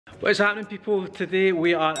What is happening, people? Today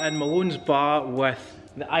we are in Malone's bar with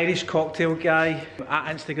the Irish Cocktail Guy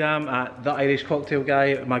at Instagram at the Irish Cocktail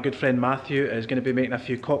Guy. My good friend Matthew is going to be making a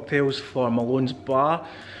few cocktails for Malone's bar.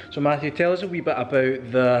 So Matthew, tell us a wee bit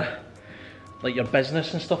about your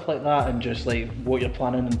business and stuff like that, and just like what you're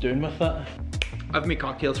planning on doing with it. I've made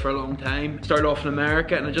cocktails for a long time. Started off in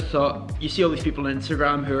America, and I just thought, you see all these people on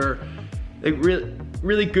Instagram who are like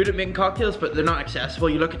really good at making cocktails, but they're not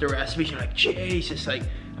accessible. You look at the recipes, you're like, Jesus, like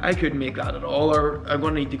I couldn't make that at all, or I'm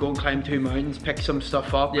gonna need to go and climb 2 mountains, pick some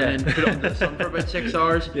stuff up, and then put it under the sun for about 6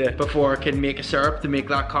 hours before I can make a syrup to make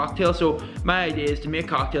that cocktail. So my idea is to make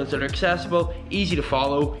cocktails that are accessible, easy to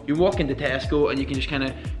follow. You walk into Tesco and you can just kind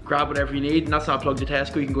of grab whatever you need, and that's not a plug to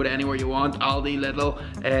Tesco. You can go to anywhere you want, Aldi, Lidl,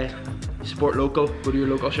 support local, go to your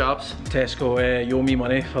local shops. Tesco, you owe me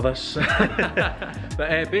money for this.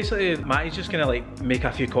 But basically, Matty's just gonna like make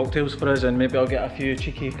a few cocktails for us, and maybe I'll get a few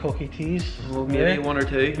cheeky cocky teas. Well, maybe 1 or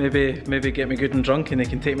 2. Maybe get me good and drunk, and they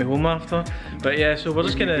can take me home after. But yeah, so we're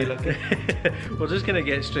just gonna we're just gonna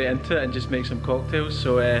get straight into it and just make some cocktails.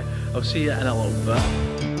 So I'll see you in a little bit.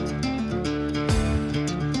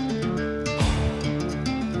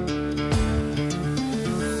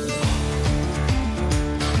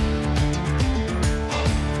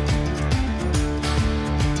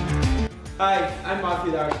 Hi, I'm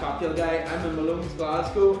Matthew, the Irish Cocktail Guy. I'm in Malone's,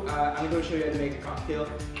 Glasgow. I'm going to show you how to make a cocktail.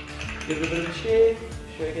 Give it a bit of a shake,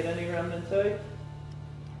 shake it in around the inside.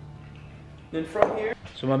 Then from here.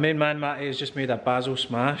 So my main man Matty has just made a basil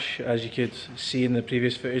smash, as you could see in the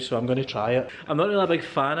previous footage, so I'm going to try it. I'm not really a big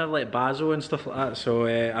fan of like basil and stuff like that, so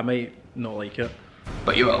I might not like it.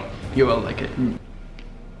 But you will like it.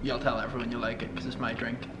 You'll tell everyone you like it, because it's my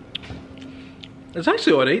drink. It's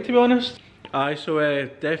actually alright, to be honest. Aye, so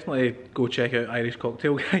definitely go check out Irish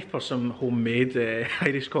Cocktail Guy for some homemade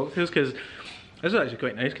Irish cocktails, because this is actually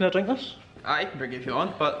quite nice. Can I drink this? I can drink it if you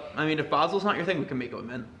want, but I mean, if basil's not your thing, we can make it with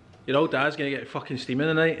mint. Your old dad's gonna get fucking steaming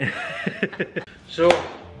tonight. So,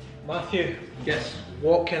 Matthew. Yes.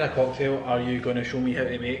 What kind of cocktail are you going to show me how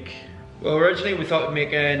to make? Well, originally we thought we'd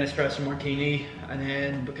make an espresso martini, and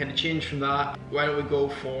then we kind of changed from that. Why don't we go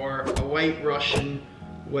for a white Russian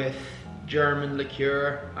with German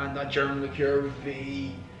liqueur, and that German liqueur would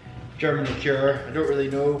be German liqueur. I don't really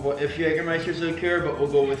know what if Jägermeister's a liqueur, but we'll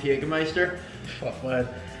go with Jägermeister. Fuck man,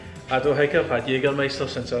 I don't think I've had Jägermeister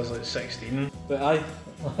since I was like 16. But aye,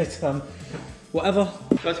 whatever.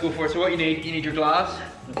 Let's go for it. So what you need your glass.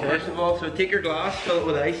 Okay. First of all, so take your glass, fill it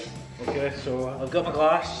with ice. Okay, so I've got my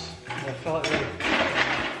glass. I'll fill it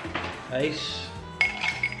with ice.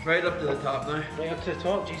 Right up to the top now. Right up to the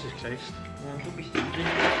top. Jesus Christ. Don't be stingy.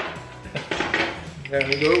 There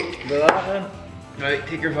we go. Do that then. Right,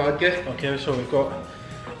 take your vodka. Okay, so we've got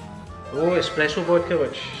espresso vodka,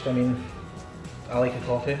 which I mean, I like a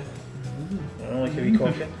coffee. I don't like a wee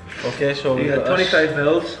coffee. Okay, so we've got 25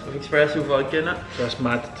 mils of espresso vodka in it. So this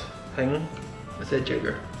mad thing. It's a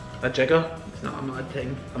jigger. A jigger? It's not a mad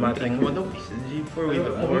thing. A mad thing. Come on, don't be stingy. Pour a wee bit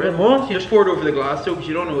A wee bit more? Just pour it over the glass though, because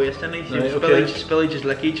you don't want to waste any. So right, spillage is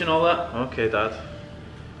leakage and all that. Okay, Dad.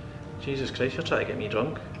 Jesus Christ, you're trying to get me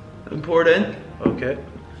drunk. And pour it in. Okay.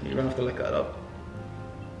 You're gonna have to lick that up.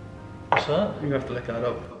 What's that? You're gonna have to lick that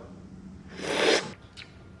up.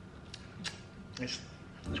 It's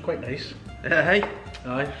quite nice. Hey.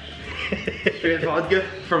 Aye. Straight vodka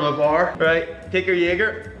from a bar. Right, take your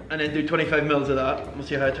Jaeger and then do 25 mils of that. We'll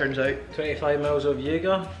see how it turns out. 25 mils of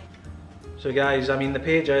Jaeger. So guys, I mean the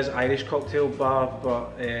page is Irish Cocktail Bar,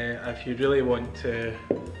 but if you really want to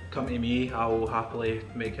come to me, I will happily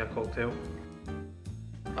make you a cocktail.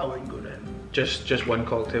 I wouldn't go to him. Just one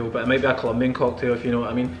cocktail, but it might be a Colombian cocktail if you know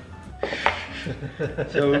what I mean.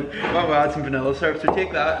 So we'll add some vanilla syrup. So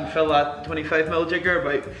take that and fill that 25 ml jigger,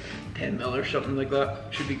 about 10 ml or something like that.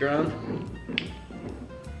 Should be grand.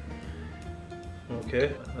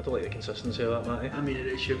 Okay, I don't like the consistency of that, Matty. I mean, it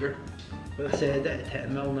is sugar. I said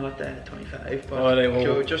 10 ml, not 25. But alright, well,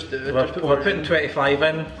 Joe, just do it. We're putting 25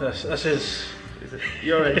 in. This is.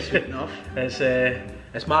 You're already sweet enough.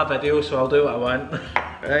 It's my video, so I'll do what I want.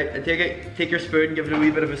 Right, and take your spoon, give it a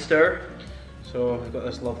wee bit of a stir. So we've got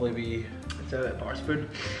this lovely wee. It's a bar spoon.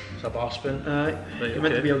 It's a bar spoon. Right, you're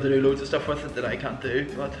meant to be able to do loads of stuff with it that I can't do,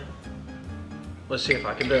 but let's see if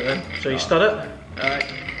I can do it then. So you stir it. Alright.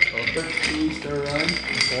 Okay. You stir around.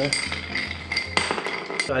 Okay.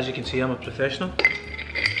 So as you can see, I'm a professional.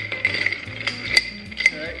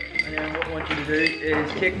 Right, and then what I want you to do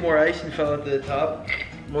is take more ice and fill it to the top.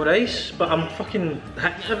 More ice? But I'm fucking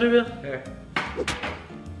hitting everywhere. Here.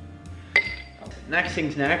 Next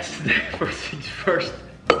thing's next. First things first.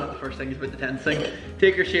 Not the first thing, it's about the 10th thing.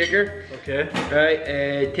 Take your shaker. Okay.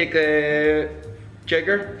 Right, take a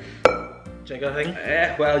jigger. jigger thing?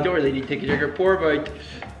 Well, you don't really need to take a jigger. Pour about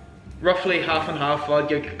roughly half and half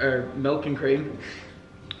vodka or milk and cream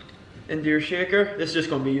into your shaker. This is just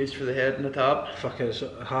going to be used for the head and the top. Fuck it, it's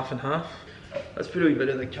half and half. Let's put a wee bit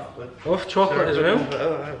of like chocolate. Oh, chocolate as well?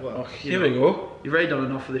 Well, oh, here we go. You've already done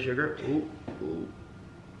enough of the sugar. Ooh, ooh,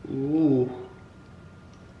 ooh.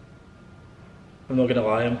 I'm not gonna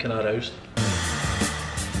lie, I'm kinda aroused.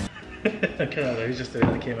 I'm kinda aroused just the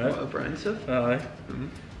way that came out. What a brown stuff. Aye.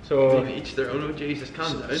 So maybe each their own. Oh Jesus,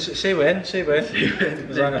 calm down. Say when, say when.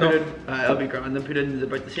 Is that enough? I'll be grand. Then put in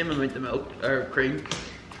about the same amount of milk or cream.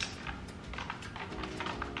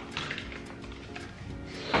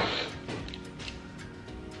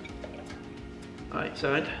 Alright,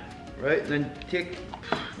 sound. Right, then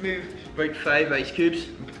move about 5 ice cubes,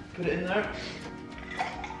 put it in there.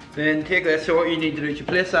 Then take this, so what you need to do is you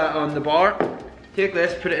place that on the bar, take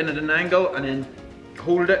this, put it in at an angle, and then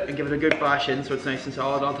hold it and give it a good bash in so it's nice and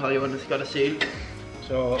solid. I'll tell you when it's got a seal.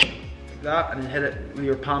 So, like that, and then hit it with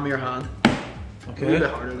your palm of your hand. Okay. A little bit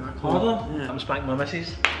harder than that. Harder? Yeah. I'm spanking my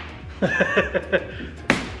missus. Say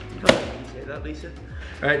that, Lisa.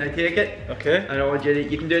 Right, now take it. Okay. And I want you to,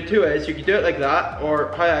 you can do it 2 ways. You can do it like that,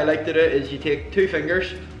 or how I like to do it is you take 2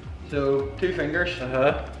 fingers. So 2 fingers.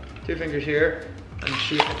 2 fingers here, and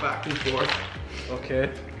shake it back and forth.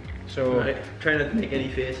 Okay. So right. Try not to make any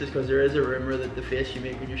faces, because there is a rumour that the face you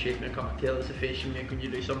make when you're shaking a cocktail is the face you make when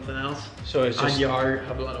you do something else. So it's just, and you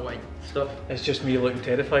have a lot of white stuff. It's just me looking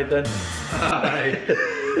terrified then. Aye.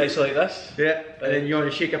 Nice like this. Yeah. And then you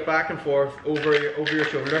want to shake it back and forth over your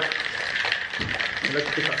shoulder. And look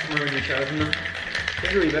at the customer when you're serving them.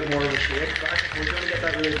 Give it a wee bit more of a shake back. We're going to get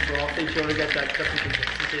that really frothy, so you want to get that different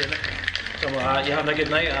consistency in it. Something like that. You having a good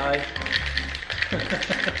night? Aye.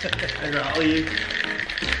 I rally you.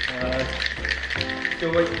 So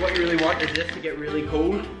what you really want is this to get really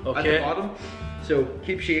cold at the bottom. So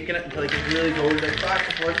keep shaking it until it gets really cold, like back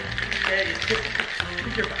and forth. Yeah, just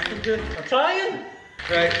put your back into it. I'm trying.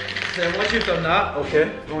 Right, so then once you've done that,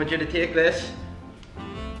 okay, I want you to take this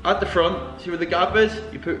at the front, see where the gap is?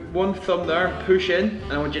 You put one thumb there and push in,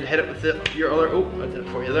 and I want you to hit it with your other, oh, I did it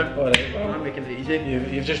for you there. Alright. Well, I'm making it easy.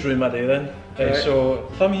 You've just ruined my day then. Right. So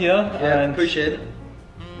thumb here, yeah, and push in.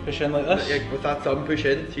 Push in like this? Yeah, with that thumb, push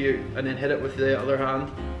in, so and then hit it with the other hand.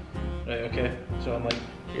 Right, okay. So I'm like...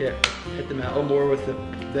 Yeah, hit the metal more with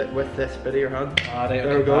with this bit of your hand. Ah, right,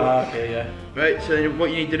 there we go. Ah, okay, yeah. Right, so then what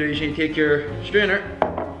you need to do is you need to take your strainer.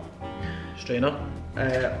 Strainer?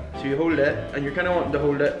 So you hold it, and you're kind of wanting to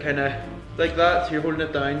hold it kind of like that, so you're holding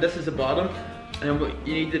it down. This is the bottom, and then what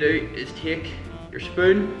you need to do is take your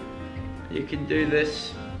spoon. You can do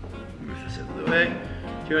this, move this out of the way.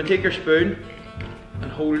 So you want to take your spoon and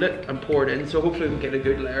hold it and pour it in, so hopefully we can get a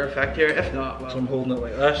good layer effect here. If not, well... So I'm holding it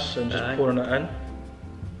like this and just pouring it in.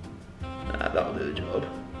 That'll do the job.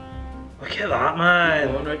 Look at that,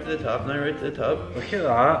 man. Going right to the top now, right to the top. Look at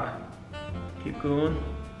that. Keep going.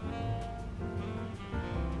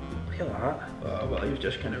 Look at that. Oh, well, you've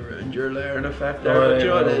just kind of ruined your layering effect there, but you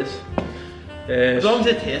know what it is. As long as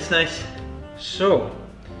it tastes nice. So,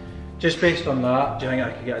 just based on that, do you think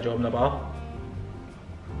I could get a job in the bar?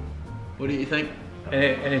 What do you think?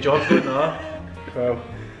 Any jobs going there? Well,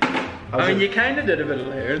 I mean, you kind of did a bit of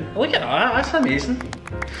layering. Look at that, that's amazing.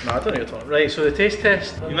 No, I don't know what you're talking. Right, so the taste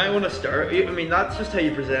test. You might want to stir it. I mean, that's just how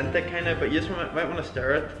you present it, kind of, but you just might want to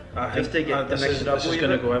stir it. Just to get to mix it up. This is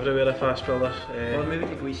going to go everywhere if I spill this. Well, maybe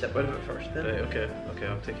take a wee sip out of it first then. Right, okay,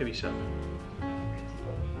 I'll take a wee sip.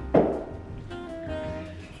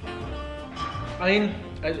 I mean,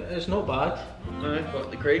 it's not bad. No,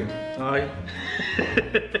 what, the cream? Aye.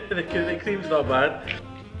 the cream's not bad.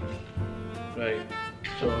 Right,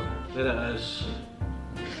 so there it is.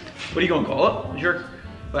 What are you going to call it?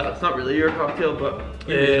 Well, it's not really your cocktail, but...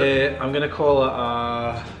 I'm going to call it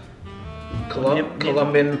a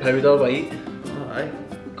Colombian powder white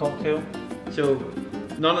cocktail. So,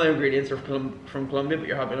 none of the ingredients are from Colombia, but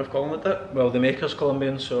you're happy enough calling it that? Well, the maker's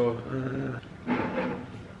Colombian, so...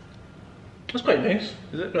 That's quite nice.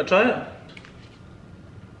 Is it? Want to try it?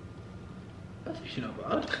 That's actually not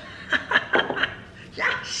bad.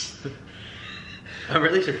 Yes! I'm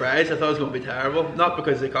really surprised. I thought it was going to be terrible. Not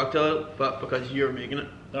because of the cocktail, but because you were making it.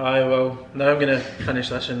 Aye, well, now I'm going to finish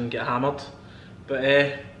this and get hammered. But,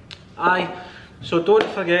 aye. So don't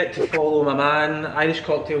forget to follow my man, Irish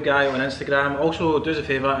Cocktail Guy, on Instagram. Also, do us a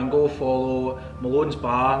favour and go follow Malone's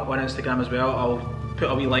Bar on Instagram as well. I'll put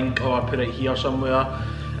a wee link or put it here somewhere.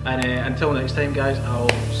 And until next time, guys, I'll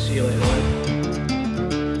see you later on.